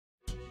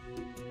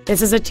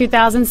This is a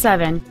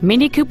 2007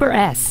 Mini Cooper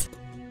S.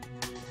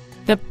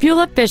 The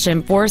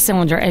fuel-efficient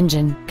 4-cylinder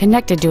engine,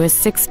 connected to a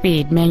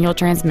 6-speed manual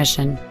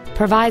transmission,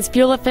 provides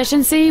fuel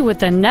efficiency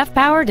with enough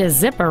power to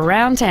zip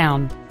around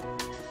town.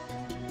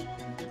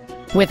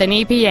 With an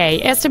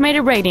EPA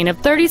estimated rating of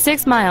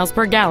 36 miles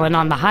per gallon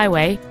on the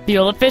highway,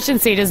 fuel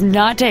efficiency does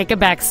not take a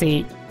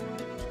backseat.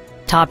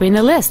 Topping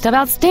the list of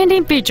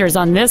outstanding features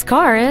on this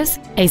car is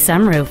a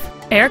sunroof,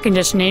 air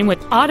conditioning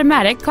with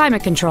automatic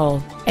climate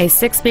control, a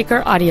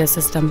 6-speaker audio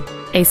system,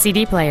 a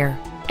CD player,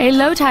 a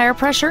low tire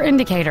pressure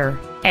indicator,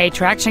 a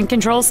traction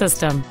control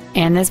system,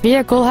 and this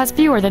vehicle has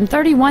fewer than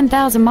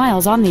 31,000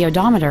 miles on the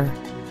odometer.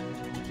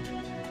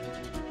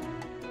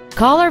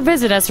 Call or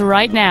visit us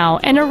right now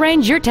and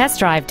arrange your test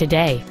drive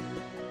today.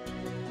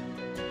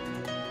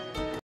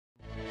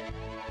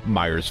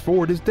 Myers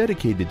Ford is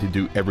dedicated to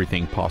do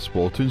everything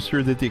possible to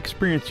ensure that the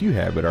experience you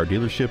have at our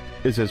dealership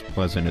is as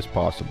pleasant as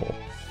possible.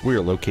 We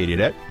are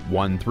located at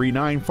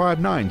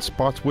 13959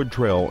 Spotswood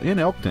Trail in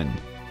Elkton,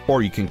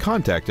 or you can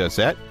contact us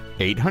at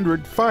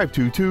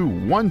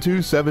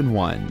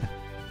 800-522-1271.